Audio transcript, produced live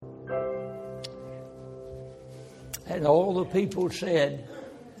And all the people said,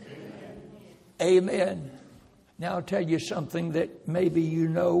 Amen. Now I'll tell you something that maybe you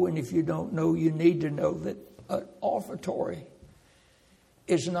know, and if you don't know, you need to know that an offertory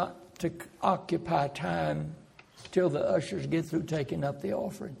is not to occupy time till the ushers get through taking up the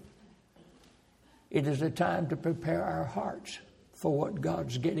offering. It is a time to prepare our hearts for what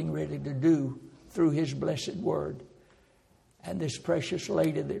God's getting ready to do through His blessed word. And this precious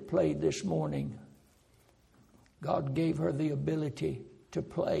lady that played this morning, God gave her the ability to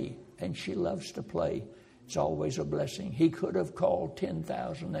play, and she loves to play. It's always a blessing. He could have called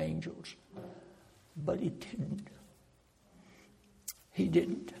 10,000 angels, but He didn't. He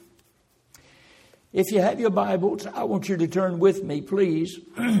didn't. If you have your Bibles, I want you to turn with me, please,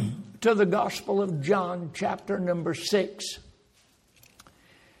 to the Gospel of John, chapter number 6.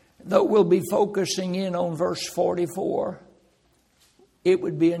 Though we'll be focusing in on verse 44, it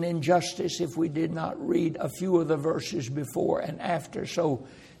would be an injustice if we did not read a few of the verses before and after. So,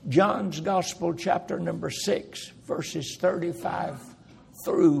 John's Gospel, chapter number 6, verses 35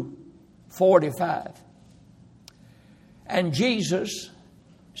 through 45. And Jesus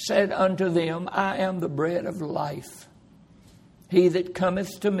said unto them, I am the bread of life. He that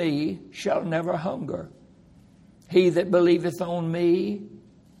cometh to me shall never hunger. He that believeth on me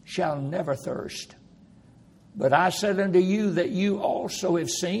shall never thirst. But I said unto you that you also have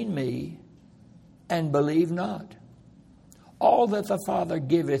seen me, and believe not. All that the Father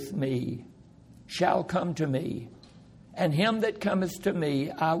giveth me shall come to me, and him that cometh to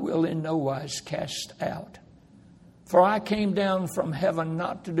me I will in no wise cast out. For I came down from heaven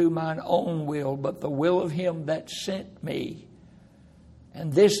not to do mine own will, but the will of him that sent me.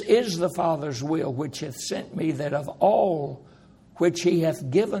 And this is the Father's will which hath sent me, that of all which he hath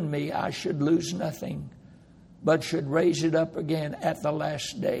given me I should lose nothing, but should raise it up again at the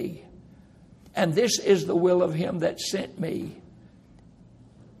last day. And this is the will of him that sent me,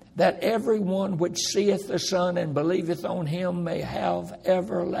 that every one which seeth the Son and believeth on him may have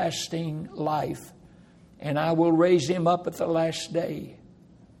everlasting life. And I will raise him up at the last day.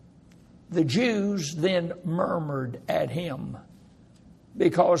 The Jews then murmured at him,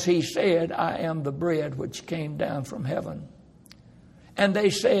 because he said, I am the bread which came down from heaven. And they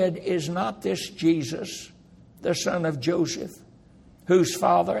said, is not this Jesus, the son of Joseph, whose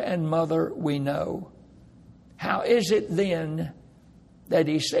father and mother we know? How is it then that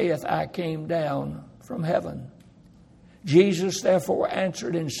he saith, I came down from heaven? Jesus therefore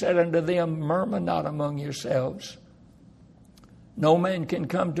answered and said unto them, murmur not among yourselves. No man can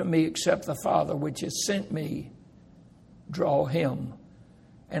come to me except the Father which hath sent me draw him,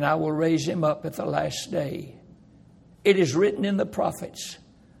 and I will raise him up at the last day. It is written in the prophets,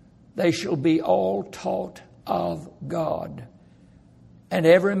 they shall be all taught of God. And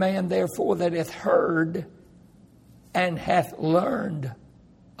every man therefore that hath heard and hath learned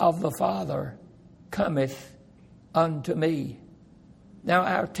of the Father cometh unto me. Now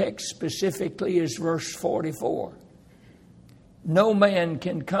our text specifically is verse 44. No man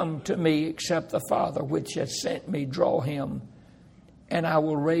can come to me except the Father which hath sent me draw him, and I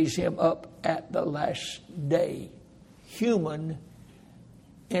will raise him up at the last day. Human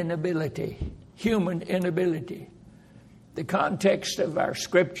inability. Human inability. The context of our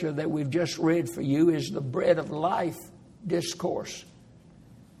scripture that we've just read for you is the bread of life discourse,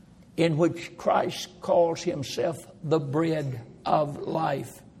 in which Christ calls himself the bread of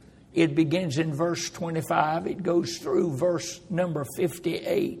life. It begins in verse 25. It goes through verse number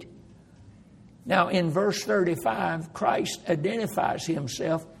 58. Now in verse 35, Christ identifies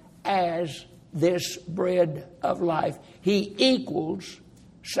himself as this bread of life. He equals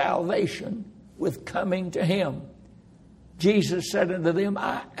salvation with coming to him. Jesus said unto them,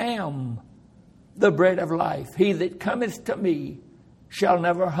 I am the bread of life. He that cometh to me shall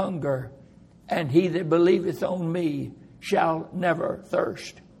never hunger, and he that believeth on me shall never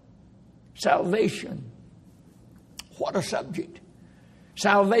thirst. Salvation. What a subject.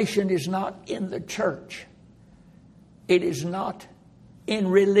 Salvation is not in the church. It is not in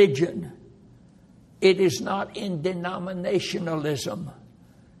religion. It is not in denominationalism.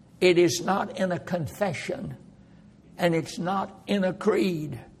 It is not in a confession. And it's not in a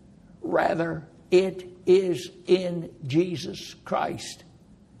creed. Rather, it is in Jesus Christ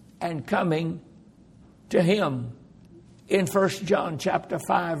and coming to him. In 1 John chapter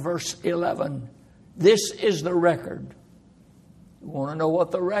 5, verse 11, this is the record. You want to know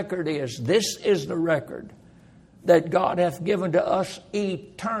what the record is? This is the record, that God hath given to us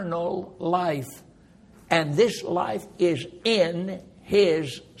eternal life. And this life is in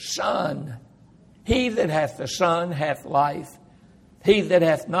his Son. He that hath the Son hath life. He that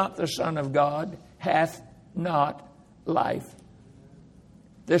hath not the Son of God hath not life.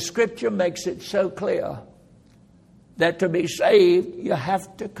 The Scripture makes it so clear that to be saved, you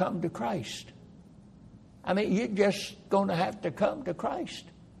have to come to Christ. I mean, you're just going to have to come to Christ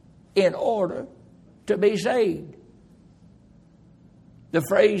in order to be saved. The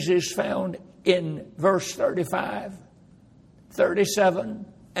phrase is found in verse 35, 37,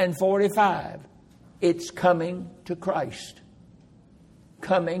 and 45. It's coming to Christ.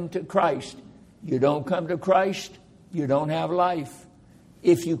 Coming to Christ. You don't come to Christ, you don't have life.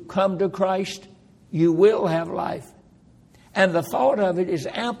 If you come to Christ, you will have life. And the thought of it is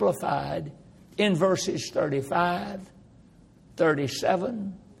amplified in verses 35,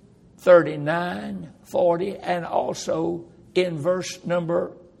 37, 39, 40, and also in verse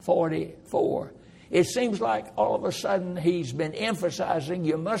number 44. It seems like all of a sudden he's been emphasizing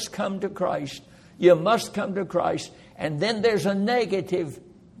you must come to Christ. You must come to Christ. And then there's a negative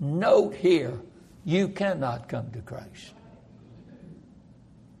note here. You cannot come to Christ.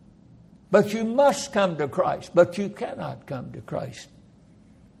 But you must come to Christ. But you cannot come to Christ.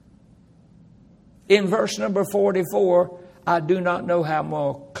 In verse number 44, I do not know how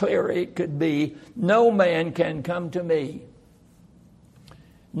more clear it could be. No man can come to me.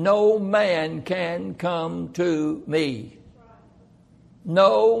 No man can come to me.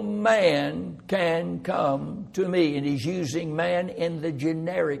 No man can come to me. And he's using man in the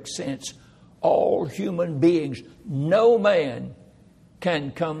generic sense. All human beings. No man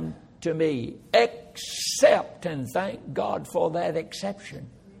can come to me except, and thank God for that exception.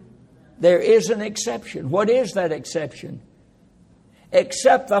 There is an exception. What is that exception?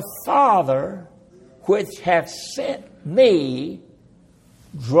 Except the Father which hath sent me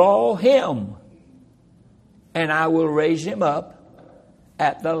draw him, and I will raise him up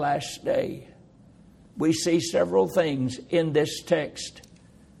at the last day. We see several things in this text.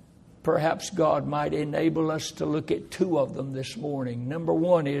 Perhaps God might enable us to look at two of them this morning. Number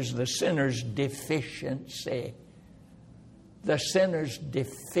one is the sinner's deficiency. The sinner's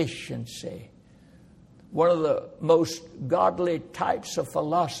deficiency. One of the most godly types of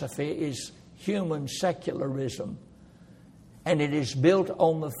philosophy is human secularism. And it is built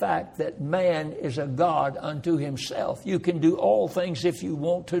on the fact that man is a god unto himself. You can do all things if you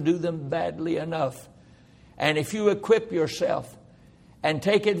want to do them badly enough. And if you equip yourself and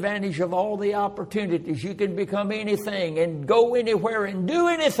take advantage of all the opportunities, you can become anything and go anywhere and do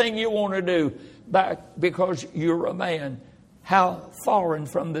anything you want to do because you're a man. How foreign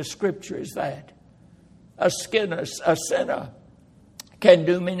from the Scripture is that? A sinner can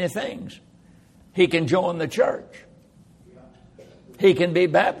do many things. He can join the church. He can be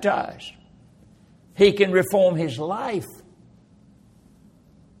baptized. He can reform his life.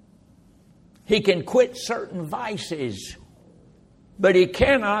 He can quit certain vices. But he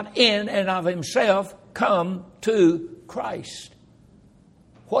cannot in and of himself come to Christ.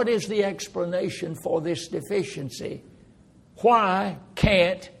 What is the explanation for this deficiency? Why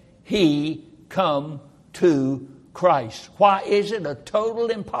can't he come to Christ? Why is it a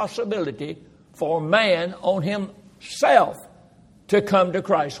total impossibility for man on himself to come to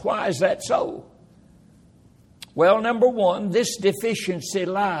Christ? Why is that so? Well, number one, this deficiency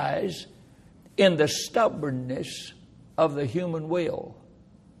lies in the stubbornness of the human will.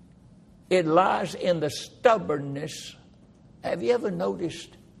 It lies in the stubbornness. Have you ever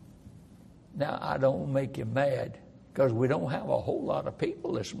noticed? Now, I don't make you mad because we don't have a whole lot of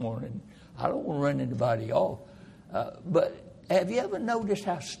people this morning. I don't want to run anybody off. But have you ever noticed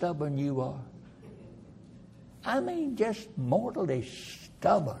how stubborn you are? I mean, just mortally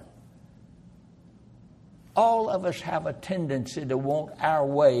stubborn. All of us have a tendency to want our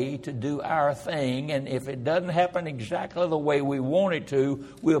way, to do our thing, and if it doesn't happen exactly the way we want it to,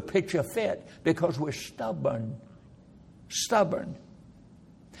 we'll pitch a fit because we're stubborn. Stubborn.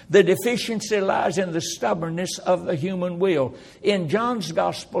 The deficiency lies in the stubbornness of the human will. In John's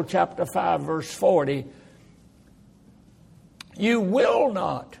Gospel, chapter 5, verse 40, you will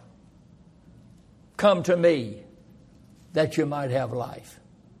not come to me that you might have life.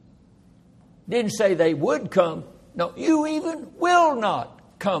 Didn't say they would come. No, you even will not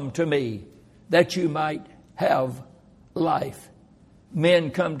come to me that you might have life.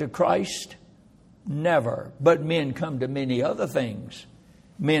 Men come to Christ? Never. But men come to many other things.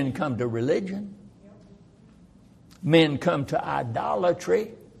 Men come to religion. Men come to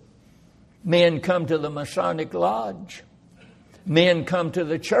idolatry. Men come to the Masonic Lodge. Men come to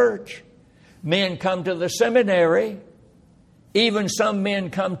the church. Men come to the seminary. Even some men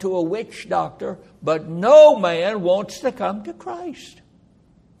come to a witch doctor, but no man wants to come to Christ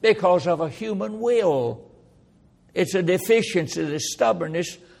because of a human will. It's a deficiency, the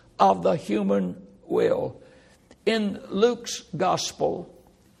stubbornness of the human will. In Luke's Gospel,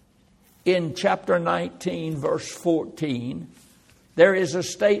 in chapter 19, verse 14, there is a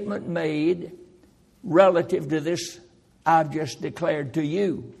statement made relative to this I've just declared to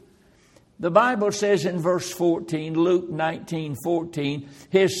you. The Bible says in verse 14, Luke 19:14,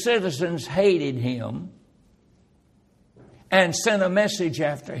 his citizens hated him and sent a message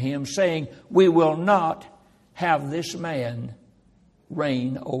after him saying, we will not have this man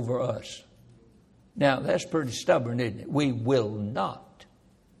reign over us. Now, that's pretty stubborn, isn't it? We will not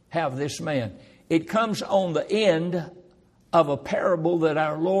have this man. It comes on the end of a parable that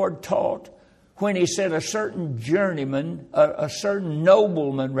our Lord taught when he said a certain journeyman, a certain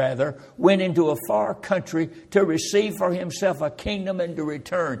nobleman rather, went into a far country to receive for himself a kingdom and to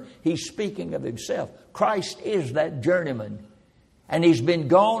return. He's speaking of himself. Christ is that journeyman. And he's been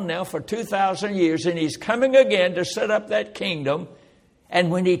gone now for 2,000 years, and he's coming again to set up that kingdom. And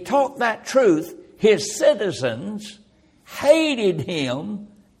when he taught that truth, his citizens hated him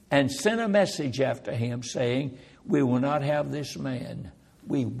and sent a message after him saying, we will not have this man.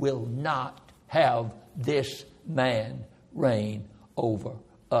 We will not have this man reign over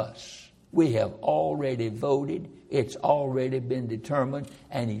us. We have already voted. It's already been determined.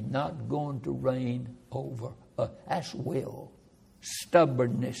 And he's not going to reign over us. That's will.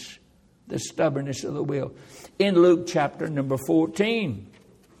 Stubbornness. The stubbornness of the will. In Luke chapter number 14,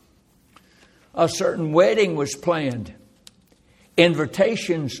 a certain wedding was planned.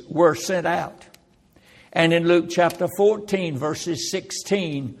 Invitations were sent out. And in Luke chapter 14, verses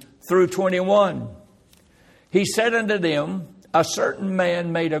 16 through 21, he said unto them, a certain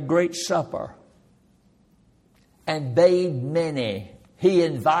man made a great supper and bade many. He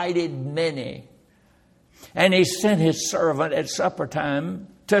invited many. And he sent his servant at supper time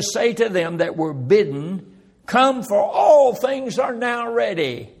to say to them that were bidden, come, for all things are now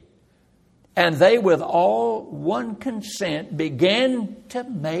ready. And they with all one consent began to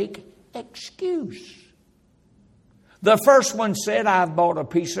make excuse. The first one said, I've bought a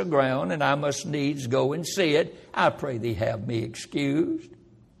piece of ground and I must needs go and see it. I pray thee have me excused.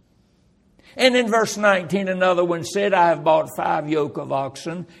 And in verse 19, another one said, I have bought 5 yoke of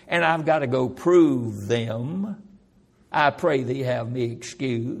oxen and I've got to go prove them. I pray thee have me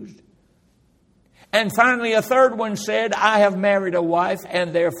excused. And finally, a third one said, I have married a wife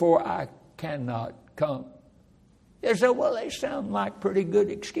and therefore I cannot come. They said, well, they sound like pretty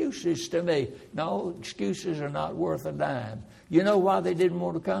good excuses to me. No, excuses are not worth a dime. You know why they didn't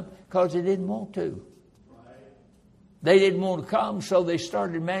want to come? Because they didn't want to. They didn't want to come, so they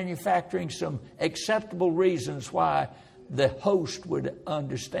started manufacturing some acceptable reasons why the host would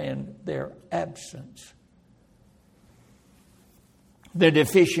understand their absence. The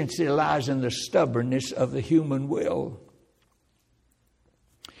deficiency lies in the stubbornness of the human will.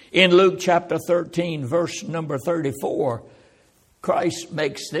 In Luke chapter 13, verse number 34, Christ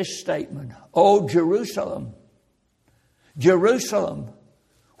makes this statement, O Jerusalem, Jerusalem,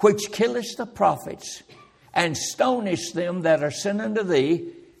 which killest the prophets and stonest them that are sent unto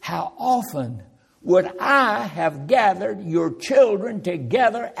thee, how often would I have gathered your children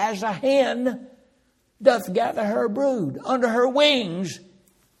together as a hen doth gather her brood under her wings,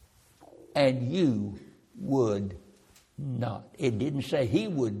 and you would not. It didn't say he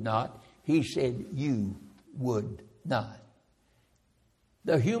would not. He said you would not.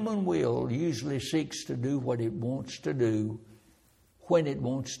 The human will usually seeks to do what it wants to do, when it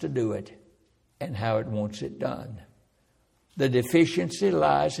wants to do it, and how it wants it done. The deficiency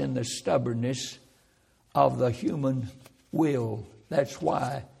lies in the stubbornness of the human will. That's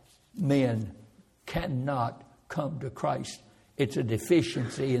why men cannot come to Christ. It's a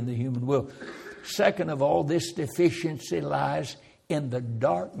deficiency in the human will. Second of all, this deficiency lies in the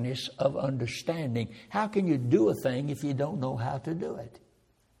darkness of understanding. How can you do a thing if you don't know how to do it?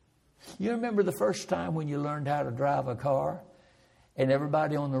 You remember the first time when you learned how to drive a car and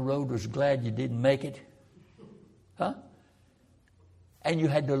everybody on the road was glad you didn't make it? Huh? And you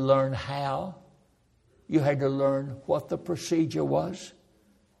had to learn how. You had to learn what the procedure was.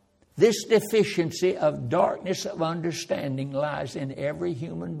 This deficiency of darkness of understanding lies in every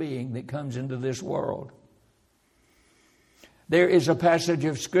human being that comes into this world. There is a passage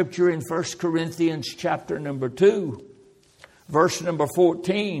of Scripture in 1 Corinthians chapter number 2, verse number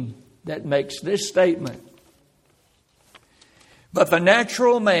 14, that makes this statement. But the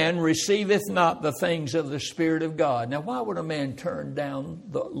natural man receiveth not the things of the Spirit of God. Now, why would a man turn down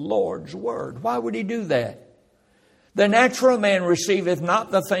the Lord's word? Why would he do that? The natural man receiveth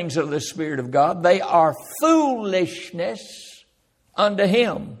not the things of the Spirit of God. They are foolishness unto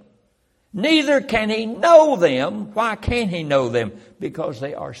him. Neither can he know them. Why can't he know them? Because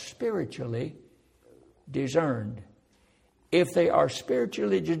they are spiritually discerned. If they are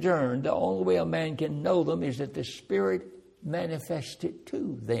spiritually discerned, the only way a man can know them is that the Spirit manifests it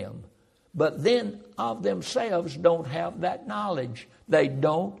to them. But then of themselves don't have that knowledge. They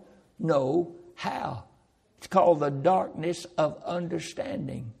don't know how. It's called the darkness of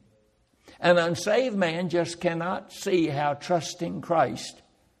understanding. An unsaved man just cannot see how trusting Christ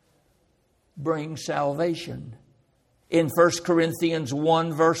brings salvation. In 1 Corinthians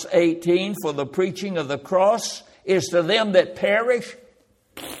 1 verse 18, for the preaching of the cross is to them that perish.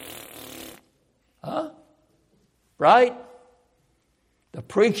 Right? The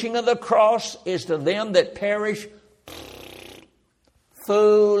preaching of the cross is to them that perish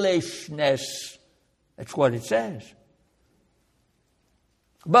foolishness. That's what it says.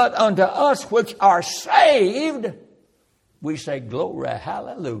 But unto us which are saved, we say glory,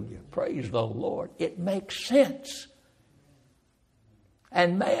 hallelujah, praise the Lord. It makes sense.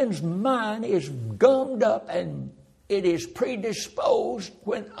 And man's mind is gummed up and it is predisposed.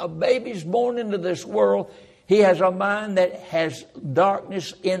 When a baby's born into this world, he has a mind that has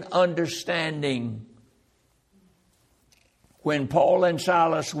darkness in understanding. When Paul and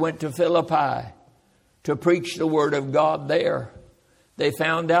Silas went to Philippi to preach the word of God there, they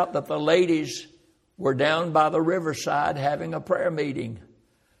found out that the ladies were down by the riverside having a prayer meeting.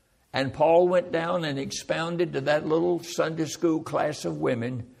 And Paul went down and expounded to that little Sunday school class of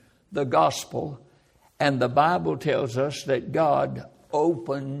women the gospel. And the Bible tells us that God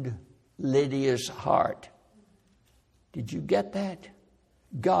opened Lydia's heart. Did you get that?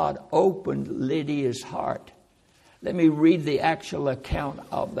 God opened Lydia's heart. Let me read the actual account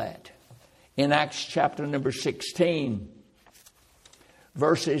of that. In Acts chapter number 16,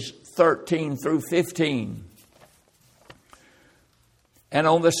 verses 13 through 15. And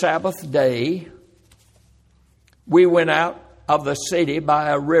on the Sabbath day, we went out of the city by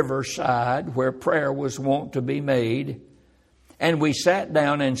a riverside where prayer was wont to be made. And we sat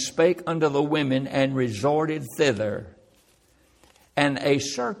down and spake unto the women and resorted thither. And a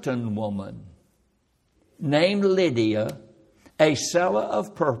certain woman named Lydia, a seller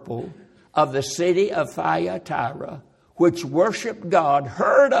of purple of the city of Thyatira, which worshiped God,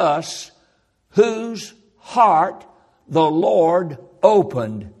 heard us, whose heart the Lord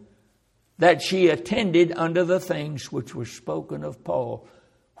opened, that she attended unto the things which were spoken of Paul.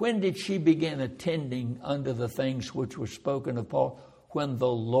 When did she begin attending unto the things which were spoken of Paul? When the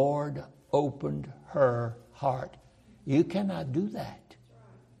Lord opened her heart. You cannot do that,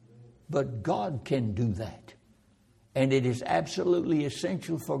 but God can do that. And it is absolutely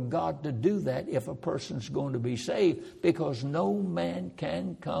essential for God to do that if a person's going to be saved, because no man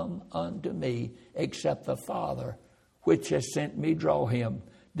can come unto me except the Father which has sent me draw him.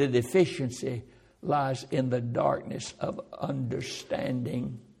 The deficiency lies in the darkness of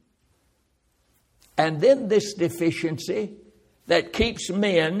understanding. And then this deficiency that keeps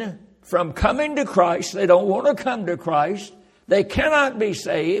men from coming to Christ, they don't want to come to Christ, they cannot be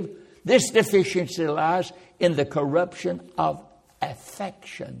saved. This deficiency lies in the corruption of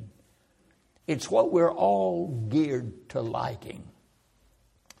affection. It's what we're all geared to liking.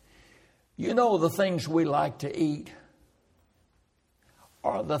 You know, the things we like to eat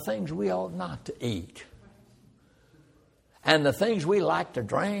are the things we ought not to eat. And the things we like to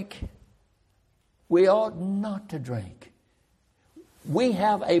drink, we ought not to drink. We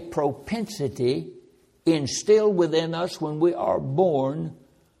have a propensity instilled within us when we are born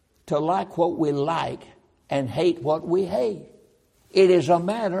to like what we like and hate what we hate. It is a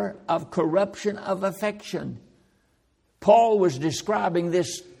matter of corruption of affection. Paul was describing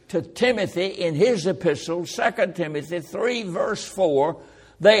this to Timothy in his epistle, 2 Timothy 3 verse 4.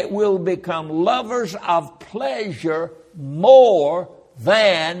 They will become lovers of pleasure more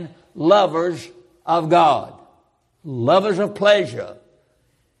than lovers of God. Lovers of pleasure.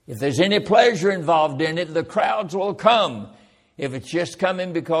 If there's any pleasure involved in it, the crowds will come. If it's just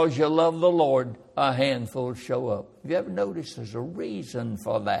coming because you love the Lord, a handful show up. Have you ever noticed there's a reason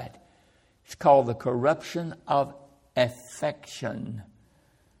for that? It's called the corruption of affection.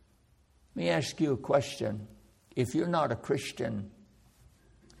 Let me ask you a question. If you're not a Christian,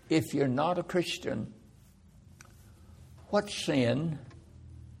 what sin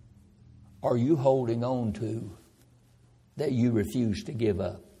are you holding on to that you refuse to give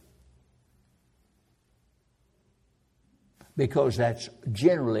up? Because that's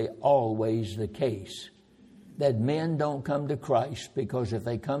generally always the case. That men don't come to Christ because if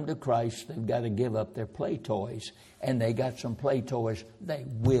they come to Christ, they've got to give up their play toys. And they got some play toys they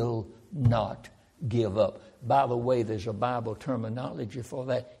will not give up. By the way, there's a Bible terminology for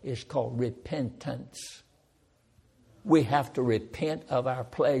that. It's called repentance. We have to repent of our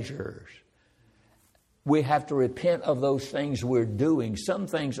pleasures. We have to repent of those things we're doing. Some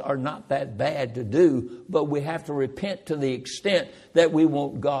things are not that bad to do, but we have to repent to the extent that we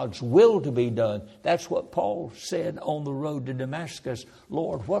want God's will to be done. That's what Paul said on the road to Damascus.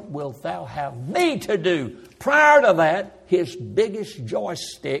 Lord, what wilt thou have me to do? Prior to that, his biggest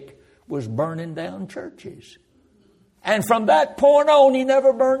joystick was burning down churches. And from that point on, he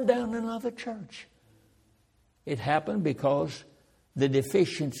never burned down another church. It happened because the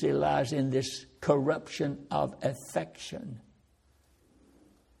deficiency lies in this corruption of affection.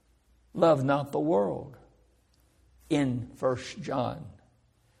 Love not the world in 1 John.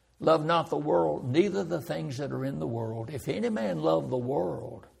 Love not the world, neither the things that are in the world. If any man love the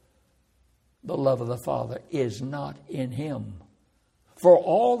world, the love of the Father is not in him. For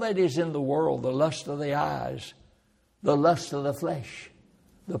all that is in the world, the lust of the eyes, the lust of the flesh,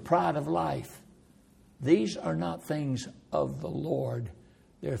 the pride of life, these are not things of the Lord.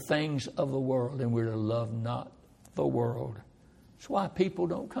 They're things of the world, and we're to love not the world. That's why people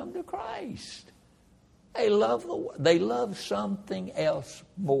don't come to Christ. They love something else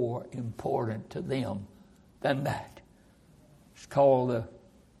more important to them than that. It's called the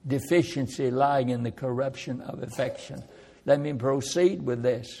deficiency lying in the corruption of affection. Let me proceed with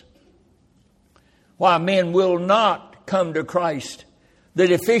this. Why men will not come to Christ. The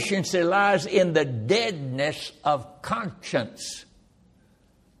deficiency lies in the deadness of conscience.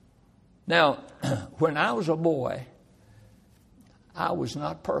 Now, when I was a boy, I was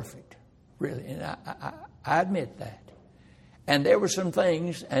not perfect, really, and I admit that. And there were some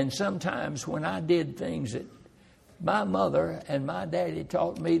things, and sometimes when I did things that my mother and my daddy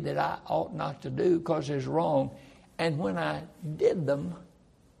taught me that I ought not to do because it's wrong, and when I did them,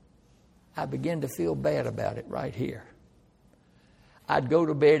 I began to feel bad about it right here. I'd go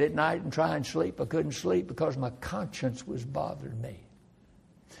to bed at night and try and sleep. I couldn't sleep because my conscience was bothering me.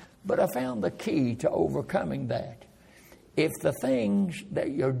 But I found the key to overcoming that. If the things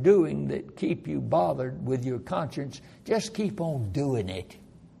that you're doing that keep you bothered with your conscience, just keep on doing it.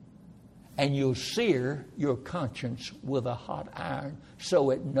 And you'll sear your conscience with a hot iron so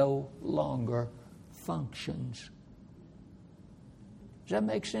it no longer functions. Does that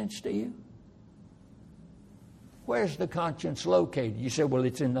make sense to you? Where's the conscience located? You say, well,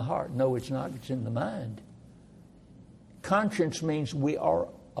 it's in the heart. No, it's not. It's in the mind. Conscience means we are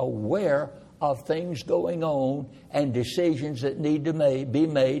aware of things going on and decisions that need to be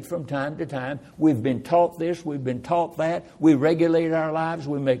made from time to time. We've been taught this. We've been taught that. We regulate our lives.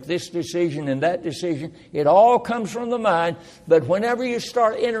 We make this decision and that decision. It all comes from the mind. But whenever you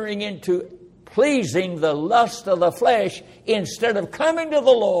start entering into pleasing the lust of the flesh instead of coming to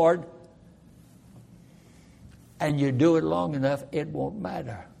the Lord, and you do it long enough, it won't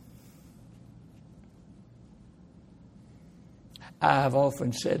matter. I have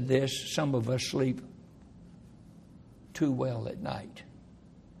often said this, some of us sleep too well at night.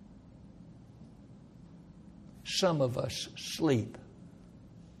 Some of us sleep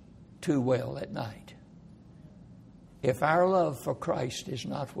too well at night. If our love for Christ is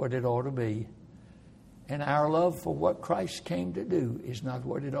not what it ought to be, and our love for what Christ came to do is not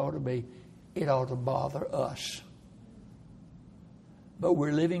what it ought to be, it ought to bother us. But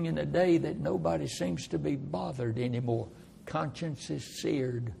we're living in a day that nobody seems to be bothered anymore. Conscience is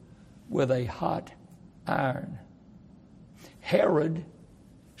seared with a hot iron. Herod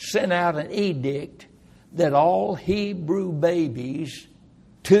sent out an edict that all Hebrew babies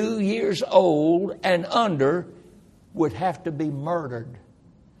 2 years old and under would have to be murdered.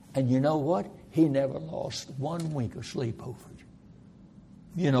 And you know what? He never lost 1 wink of sleep over it.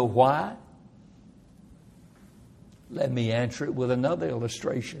 You know why? Let me answer it with another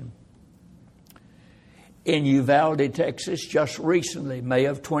illustration. In Uvalde, Texas, just recently, May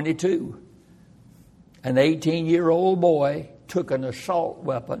of 22, an 18-year-old boy took an assault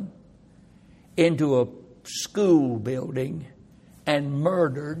weapon into a school building and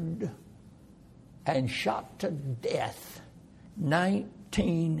murdered and shot to death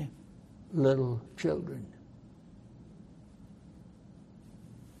 19 little children.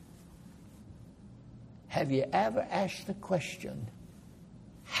 Have you ever asked the question,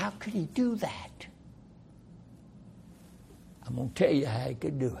 how could he do that? I'm going to tell you how he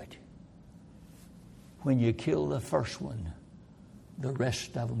could do it. When you kill the first one, the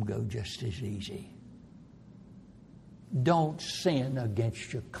rest of them go just as easy. Don't sin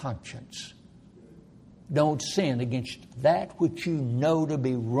against your conscience. Don't sin against that which you know to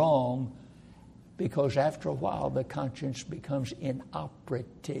be wrong, because after a while the conscience becomes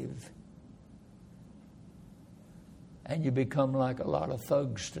inoperative. And you become like a lot of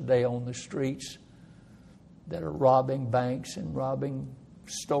thugs today on the streets that are robbing banks and robbing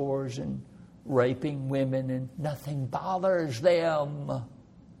stores and raping women, and nothing bothers them.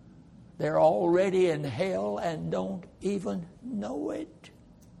 They're already in hell and don't even know it.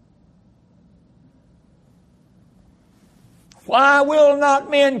 Why will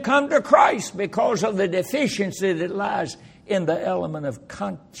not men come to Christ? Because of the deficiency that lies in the element of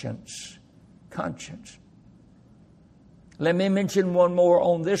conscience. Conscience. Let me mention one more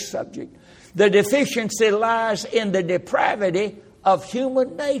on this subject. The deficiency lies in the depravity of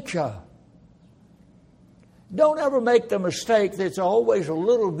human nature. Don't ever make the mistake that there's always a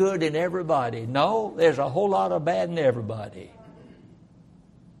little good in everybody. No, there's a whole lot of bad in everybody.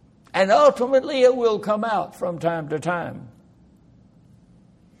 And ultimately it will come out from time to time.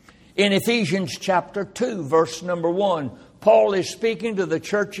 In Ephesians chapter 2, verse number 1, Paul is speaking to the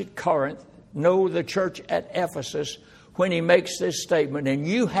church at Corinth, the church at Ephesus, when he makes this statement, and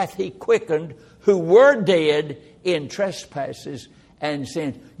you hath he quickened who were dead in trespasses and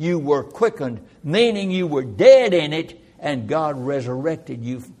sins. You were quickened, meaning you were dead in it, and God resurrected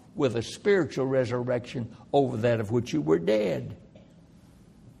you with a spiritual resurrection over that of which you were dead.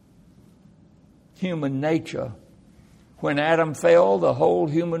 Human nature. When Adam fell, the whole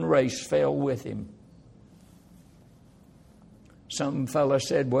human race fell with him. Some fella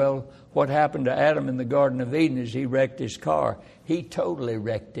said, well, what happened to Adam in the Garden of Eden is he wrecked his car. He totally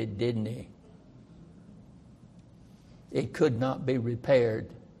wrecked it, didn't he? It could not be repaired.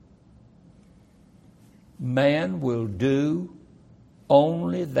 Man will do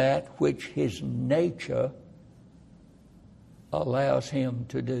only that which his nature allows him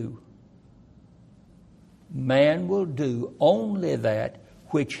to do. Man will do only that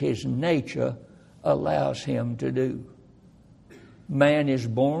which his nature allows him to do. Man is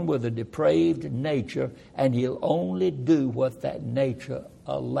born with a depraved nature, and he'll only do what that nature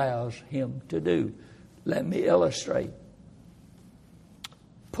allows him to do. Let me illustrate.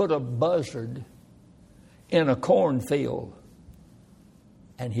 Put a buzzard in a cornfield,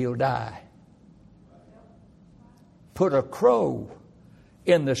 and he'll die. Put a crow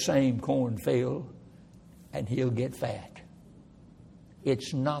in the same cornfield, and he'll get fat.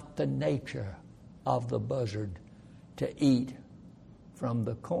 It's not the nature of the buzzard to eat from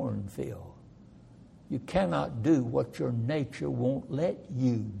the cornfield. You cannot do what your nature won't let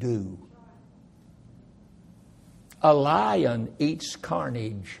you do. A lion eats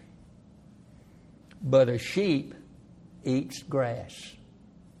carnage, but a sheep eats grass.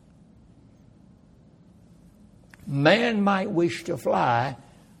 Man might wish to fly,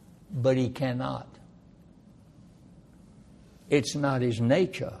 but he cannot. It's not his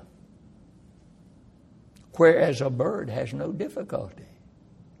nature. Whereas a bird has no difficulty.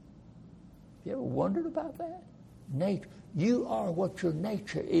 You ever wondered about that? Nature. You are what your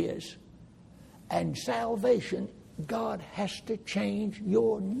nature is. And salvation, God has to change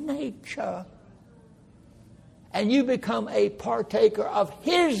your nature. And you become a partaker of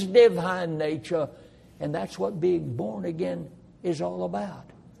His divine nature. And that's what being born again is all about.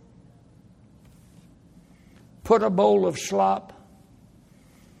 Put a bowl of slop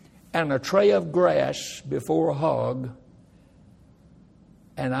and a tray of grass before a hog,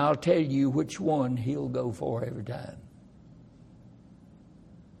 and I'll tell you which one he'll go for every time.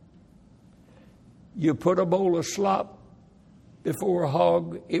 You put a bowl of slop before a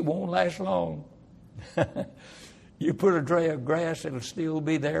hog, it won't last long. You put a tray of grass, it'll still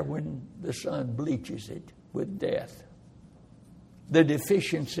be there when the sun bleaches it with death. The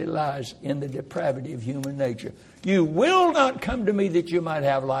deficiency lies in the depravity of human nature. You will not come to me that you might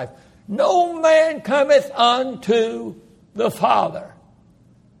have life. No man cometh unto the Father.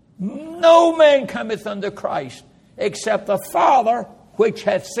 No man cometh unto Christ, except the Father which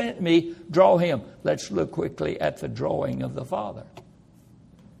hath sent me draw him. Let's look quickly at the drawing of the Father.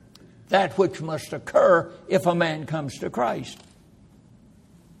 That which must occur if a man comes to Christ.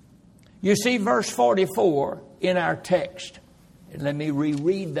 You see verse 44 in our text. Let me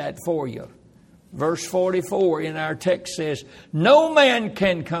reread that for you. Verse 44 in our text says, no man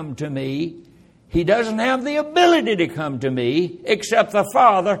can come to me. He doesn't have the ability to come to me, except the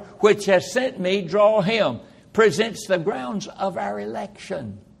Father which has sent me draw him. Presents the grounds of our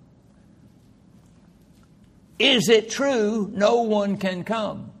election. Is it true no one can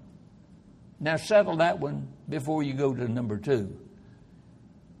come? Now settle that one before you go to number 2.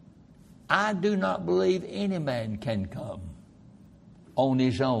 I do not believe any man can come on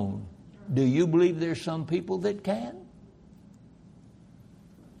his own. Do you believe there's some people that can?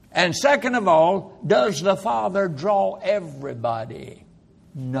 And second of all, does the Father draw everybody?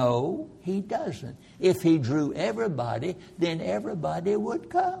 No, He doesn't. If He drew everybody, then everybody would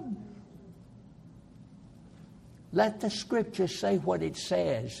come. Let the Scripture say what it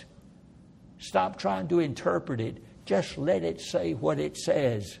says. Stop trying to interpret it. Just let it say what it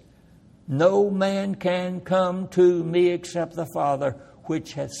says. No man can come to me except the Father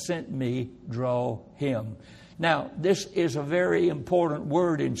which hath sent me draw him. Now, this is a very important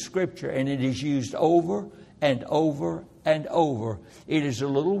word in Scripture, and it is used over and over and over. It is a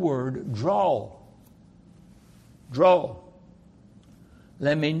little word, draw. Draw.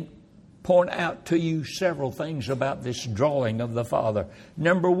 Let me point out to you several things about this drawing of the Father.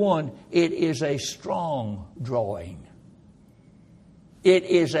 Number one, it is a strong drawing. It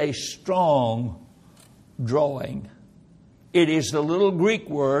is a strong drawing. It is the little Greek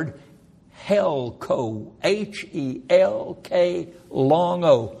word helko, H-E-L-K, long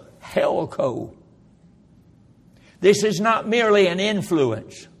O, helko. This is not merely an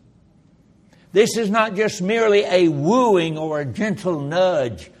influence. This is not just merely a wooing or a gentle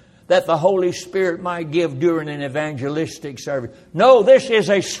nudge that the Holy Spirit might give during an evangelistic service. No, this is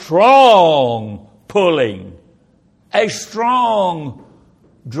a strong pulling, a strong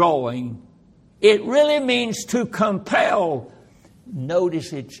drawing. It really means to compel.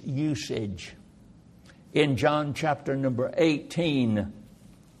 Notice its usage. In John chapter number 18,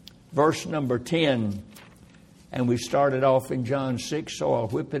 verse number 10, and we started off in John 6, so I'll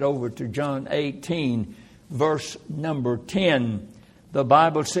whip it over to John 18, verse number 10. The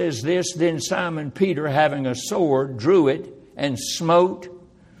Bible says this, Then Simon Peter, having a sword, drew it and smote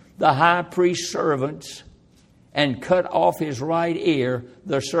the high priest's servants and cut off his right ear.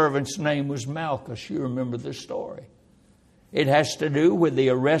 The servant's name was Malchus. You remember the story. It has to do with the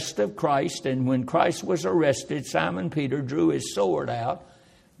arrest of Christ. And when Christ was arrested, Simon Peter drew his sword out.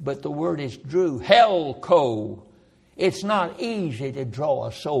 But the word is drew. Helko. It's not easy to draw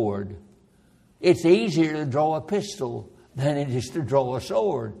a sword. It's easier to draw a pistol than it is to draw a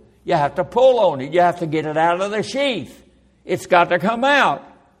sword. You have to pull on it. You have to get it out of the sheath. It's got to come out.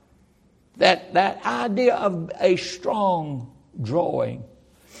 That idea of a strong drawing.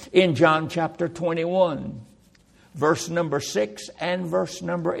 In John chapter 21, verse number 6 and verse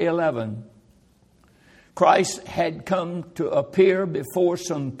number 11. Christ had come to appear before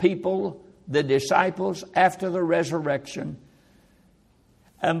some people, the disciples, after the resurrection.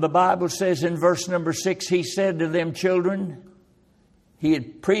 And the Bible says in verse number 6, He said to them, Children, He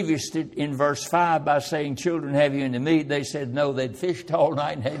had prefaced it in verse 5 by saying, Children, have you any meat? They said no, they'd fished all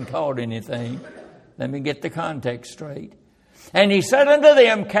night and hadn't caught anything. Let me get the context straight. And He said unto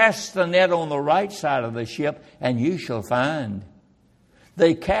them, Cast the net on the right side of the ship, and you shall find.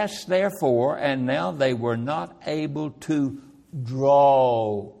 They cast therefore, and now they were not able to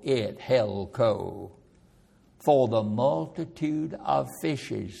draw it, helko, for the multitude of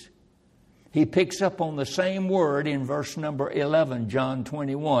fishes. He picks up on the same word in verse number 11, John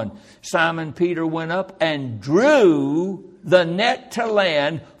 21. Simon Peter went up and drew the net to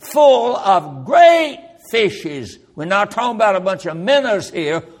land full of great fishes. We're not talking about a bunch of minnows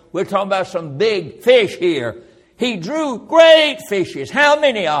here. We're talking about some big fish here. He drew great fishes. How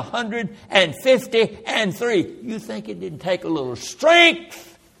many? 153. You think it didn't take a little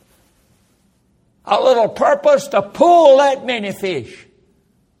strength, a little purpose to pull that many fish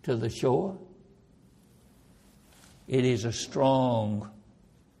to the shore? It is a strong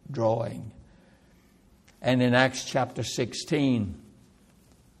drawing. And in Acts chapter 16,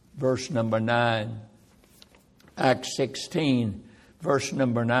 verse number 9, Acts 16, verse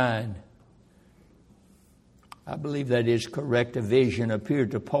number 9, I believe that is correct. A vision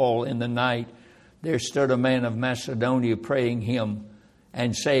appeared to Paul in the night. There stood a man of Macedonia praying him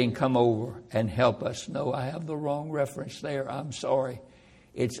and saying, Come over and help us. No, I have the wrong reference there. I'm sorry.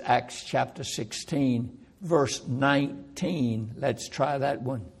 It's Acts chapter 16, verse 19. Let's try that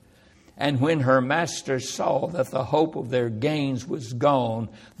one. And when her masters saw that the hope of their gains was gone,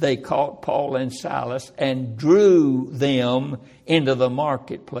 they caught Paul and Silas and drew them into the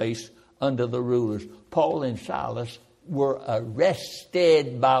marketplace under the rulers. Paul and Silas were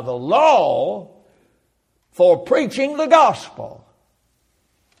arrested by the law for preaching the gospel.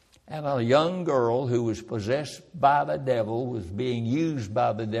 And a young girl who was possessed by the devil was being used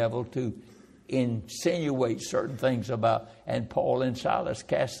by the devil to insinuate certain things about, and Paul and Silas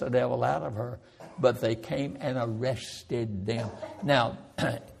cast the devil out of her, but they came and arrested them. Now,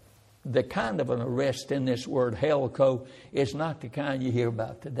 the kind of an arrest in this word helko is not the kind you hear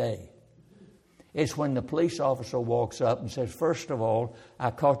about today. It's when the police officer walks up and says, First of all, I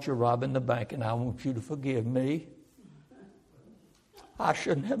caught you robbing the bank and I want you to forgive me. I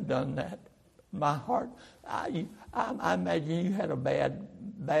shouldn't have done that. My heart, I imagine you had a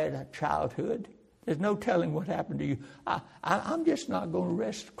bad childhood. There's no telling what happened to you. I'm just not going to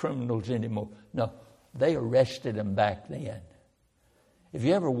arrest criminals anymore. No, they arrested them back then. If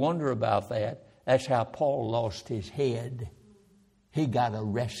you ever wonder about that, that's how Paul lost his head. He got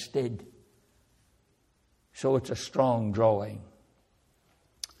arrested. So it's a strong drawing.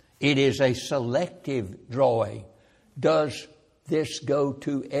 It is a selective drawing. Does this go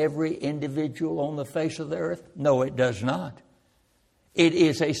to every individual on the face of the earth? No, it does not. It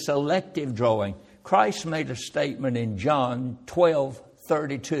is a selective drawing. Christ made a statement in John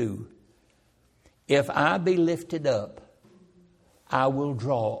 12:32. If I be lifted up, I will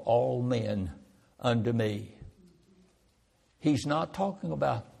draw all men unto me. He's not talking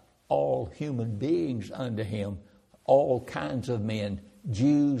about all human beings unto him, all kinds of men,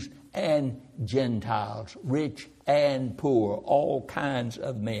 Jews and Gentiles, rich and poor, all kinds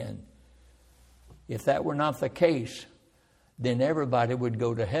of men. If that were not the case, then everybody would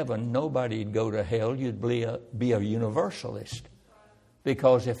go to heaven. Nobody would go to hell. You'd be a universalist.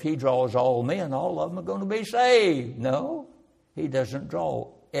 Because if he draws all men, all of them are going to be saved. No, he doesn't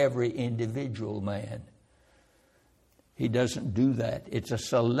draw every individual man. He doesn't do that. It's a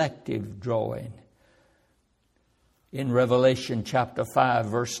selective drawing. In Revelation chapter 5,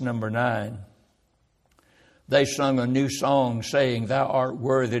 verse number 9, they sung a new song saying, Thou art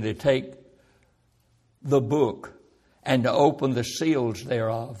worthy to take the book and to open the seals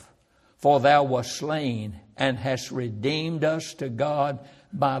thereof. For thou wast slain and hast redeemed us to God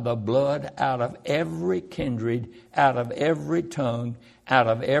by the blood out of every kindred, out of every tongue, out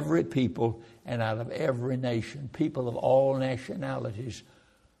of every people, and out of every nation. People of all nationalities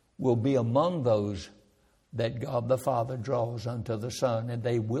will be among those that God the Father draws unto the Son, and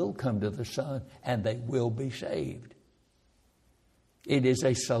they will come to the Son, and they will be saved. It is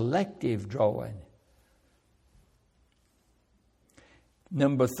a selective drawing.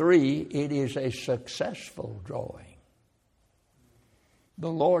 Number 3, it is a successful drawing. The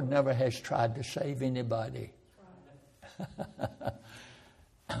Lord never has tried to save anybody.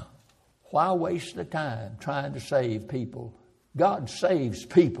 Why waste the time trying to save people? God saves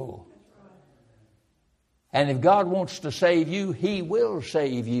people. And if God wants to save you, He will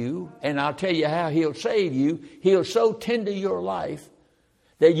save you. And I'll tell you how He'll save you. He'll so tend to your life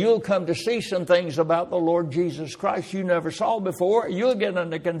that you'll come to see some things about the Lord Jesus Christ you never saw before. You'll get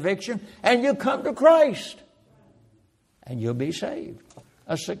under conviction and you'll come to Christ. And you'll be saved.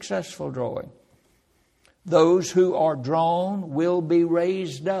 A successful drawing. Those who are drawn will be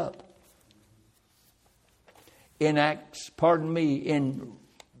raised up. In the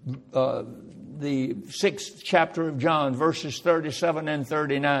 6th chapter of John, verses 37 and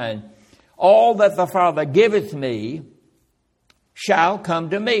 39. All that the Father giveth me shall come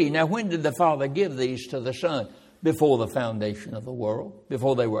to me. Now, when did the Father give these to the Son? Before the foundation of the world,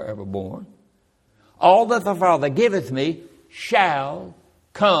 before they were ever born. All that the Father giveth me shall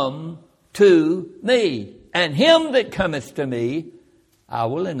come to me. And him that cometh to me, I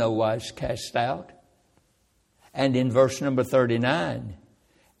will in no wise cast out. And in verse number 39,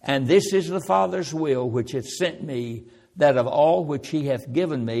 and this is the Father's will which hath sent me, that of all which He hath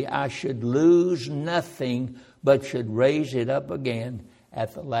given me, I should lose nothing, but should raise it up again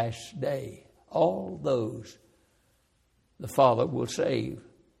at the last day. All those the Father will save.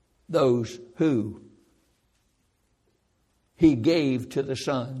 Those who He gave to the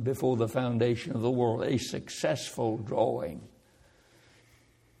Son before the foundation of the world. A successful drawing.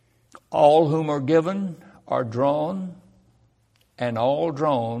 All whom are given are drawn, and all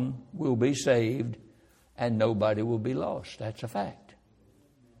drawn will be saved, and nobody will be lost. That's a fact.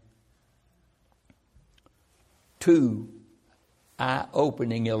 2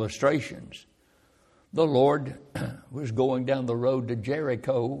 eye-opening illustrations. The Lord was going down the road to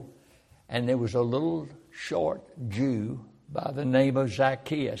Jericho, and there was a little short Jew by the name of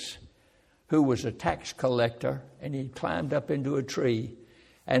Zacchaeus, who was a tax collector, and he climbed up into a tree.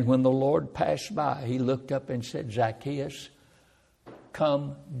 And when the Lord passed by, He looked up and said, Zacchaeus,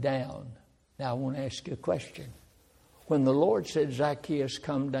 come down. Now I want to ask you a question. When the Lord said, Zacchaeus,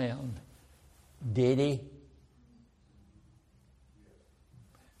 come down, did He?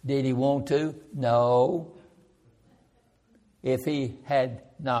 Did He want to? No. If He had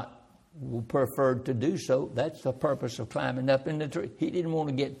not preferred to do so, that's the purpose of climbing up in the tree. He didn't want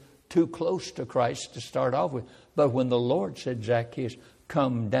to get too close to Christ to start off with. But when the Lord said, Zacchaeus,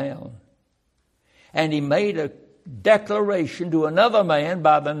 come down, and He made a declaration to another man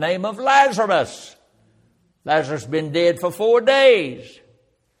by the name of Lazarus. Lazarus been dead for 4 days.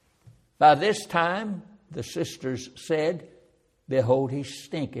 By this time, the sisters said, behold, he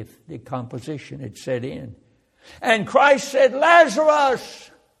stinketh. Decomposition had set in. And Christ said, Lazarus,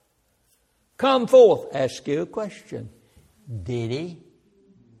 come forth. Ask you a question. Did He?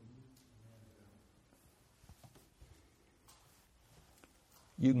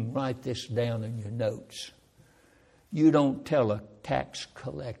 You can write this down in your notes. You don't tell a tax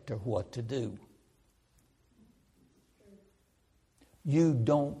collector what to do. You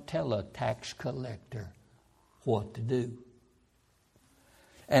don't tell a tax collector what to do.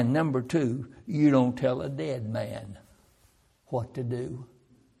 And number two, you don't tell a dead man what to do.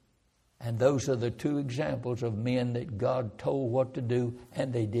 And those are the two examples of men that God told what to do,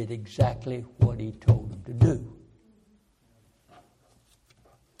 and they did exactly what He told them to do.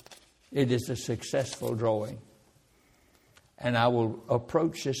 It is a successful drawing. And I will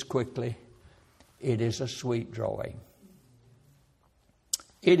approach this quickly. It is a sweet drawing.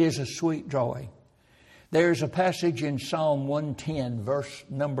 It is a sweet drawing. There's a passage in Psalm 110, verse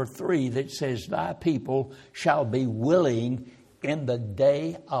number 3, that says, Thy people shall be willing in the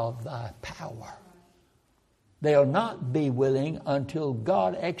day of thy power. They'll not be willing until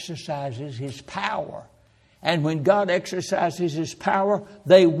God exercises His power. And when God exercises His power,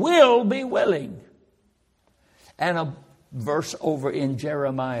 they will be willing. And a verse over in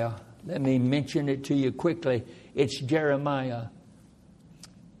Jeremiah, let me mention it to you quickly. It's Jeremiah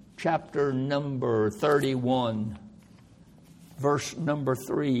chapter number 31, verse number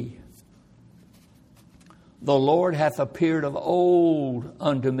 3. The Lord hath appeared of old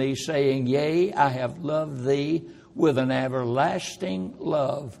unto me, saying, Yea, I have loved thee with an everlasting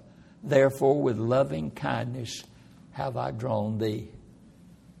love. Therefore with loving kindness have I drawn thee.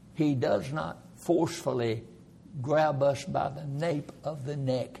 He does not forcefully grab us by the nape of the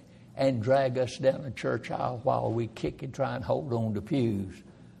neck and drag us down a church aisle while we kick and try and hold on to pews.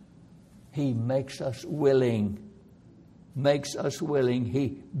 He makes us willing.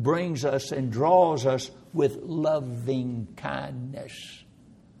 He brings us and draws us with loving kindness.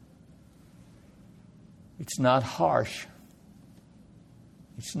 It's not harsh.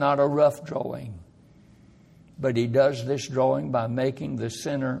 It's not a rough drawing. But He does this drawing by making the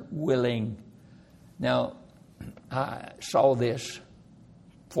sinner willing. Now, I saw this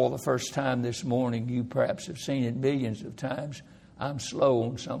for the first time this morning. You perhaps have seen it millions of times. I'm slow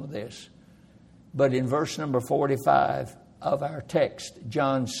on some of this. But in verse number 45 of our text,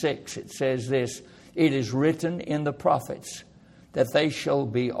 John 6, it says this, It is written in the prophets that they shall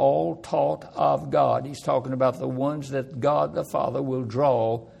be all taught of God. He's talking about the ones that God the Father will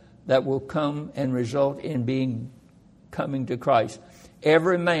draw that will come and result in coming to Christ.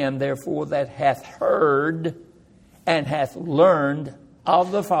 Every man, therefore, that hath heard and hath learned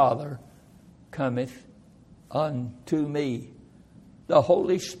of the Father cometh unto me. The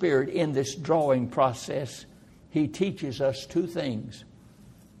Holy Spirit, in this drawing process, He teaches us two things.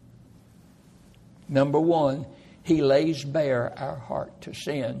 Number one, He lays bare our heart to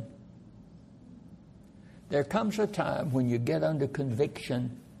sin. There comes a time when you get under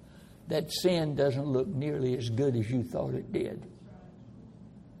conviction that sin doesn't look nearly as good as you thought it did.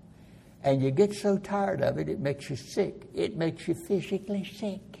 And you get so tired of it, it makes you sick. It makes you physically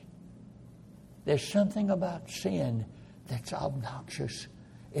sick. There's something about sin that's obnoxious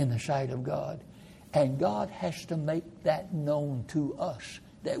in the sight of God. And God has to make that known to us,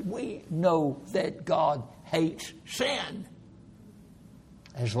 that we know that God hates sin.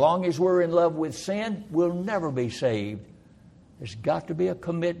 As long as we're in love with sin, we'll never be saved. There's got to be a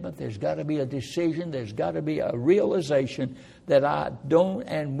commitment. There's got to be a decision. There's got to be a realization that I don't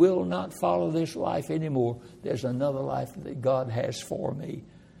and will not follow this life anymore. There's another life that God has for me.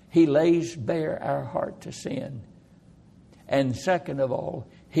 He lays bare our heart to sin. And second of all,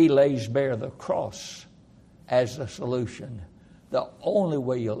 He lays bare the cross as the solution. The only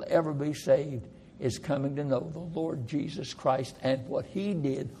way you'll ever be saved is coming to know the Lord Jesus Christ and what He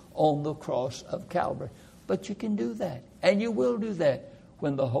did on the cross of Calvary. But you can do that, and you will do that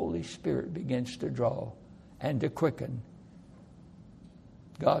when the Holy Spirit begins to draw and to quicken.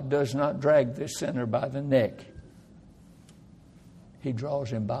 God does not drag the sinner by the neck. He draws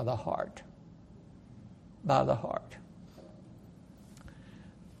him by the heart. By the heart.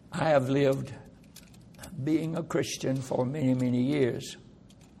 I have lived being a Christian for many, many years.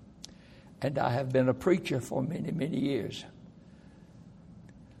 And I have been a preacher for many, many years.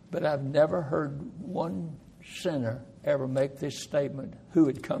 But I've never heard one sinner ever make this statement who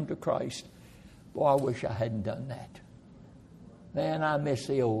had come to Christ. Boy, I wish I hadn't done that. Man, I miss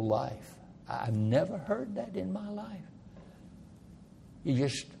the old life. I've never heard that in my life. You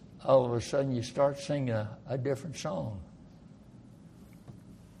just, all of a sudden, you start singing a different song.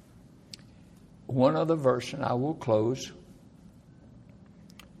 One other verse, and I will close.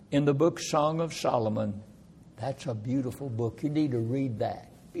 In the book Song of Solomon, that's a beautiful book. You need to read that.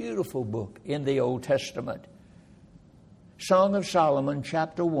 Beautiful book in the Old Testament. Song of Solomon,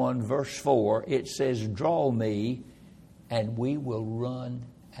 chapter 1, verse 4, it says, Draw me, and we will run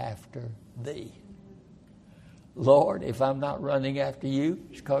after thee. Lord, if I'm not running after you,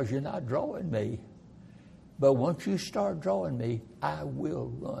 it's because you're not drawing me. But once you start drawing me, I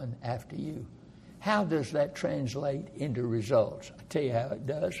will run after you. How does that translate into results? I'll tell you how it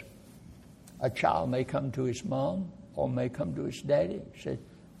does. A child may come to his mom or may come to his daddy and say,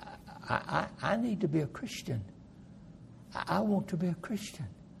 I need to be a Christian. I want to be a Christian.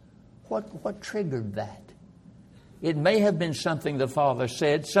 What triggered that? It may have been something the father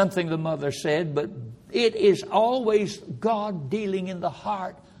said, something the mother said, but it is always God dealing in the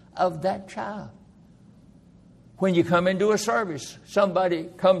heart of that child. When you come into a service, somebody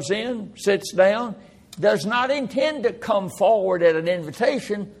comes in, sits down, does not intend to come forward at an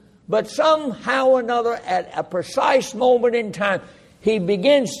invitation, but somehow or another at a precise moment in time, he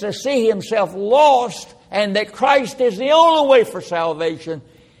begins to see himself lost and that Christ is the only way for salvation.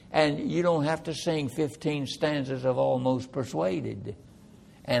 And you don't have to sing 15 stanzas of Almost Persuaded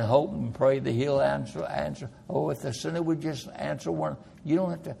and hope and pray that he'll answer. Oh, if the sinner would just answer one. You don't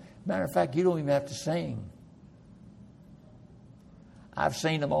have to. Matter of fact, you don't even have to sing. I've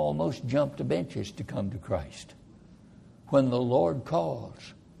seen them almost jump the benches to come to Christ. When the Lord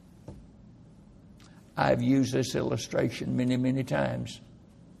calls. I've used this illustration many, many times.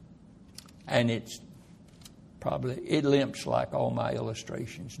 And it limps like all my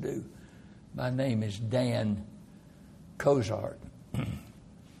illustrations do. My name is Dan Cozart.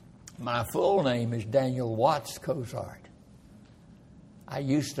 My full name is Daniel Watts Cozart. I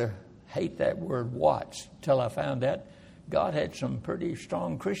used to hate that word Watts till I found out God had some pretty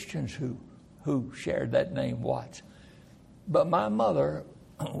strong Christians who shared that name Watts. But my mother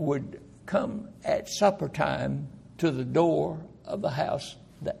would come at supper time to the door of the house,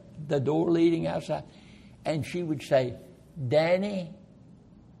 the door leading outside, and she would say, Danny,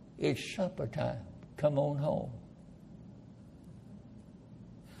 it's supper time. Come on home.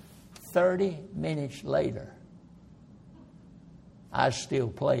 30 minutes later, I was still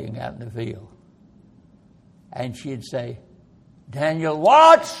playing out in the field. And she'd say, Daniel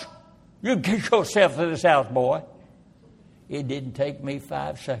Watts, you get yourself to this house, boy. It didn't take me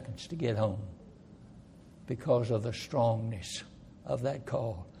 5 seconds to get home because of the strongness of that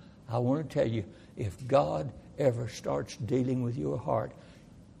call. I want to tell you, if God ever starts dealing with your heart,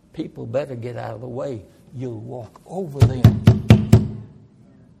 people better get out of the way. You'll walk over them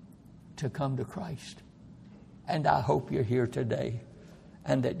to come to Christ. And I hope you're here today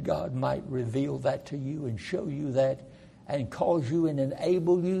and that God might reveal that to you and show you that and cause you and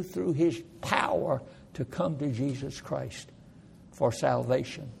enable you through His power to come to Jesus Christ for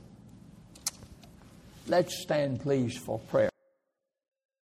salvation. Let's stand, please, for prayer.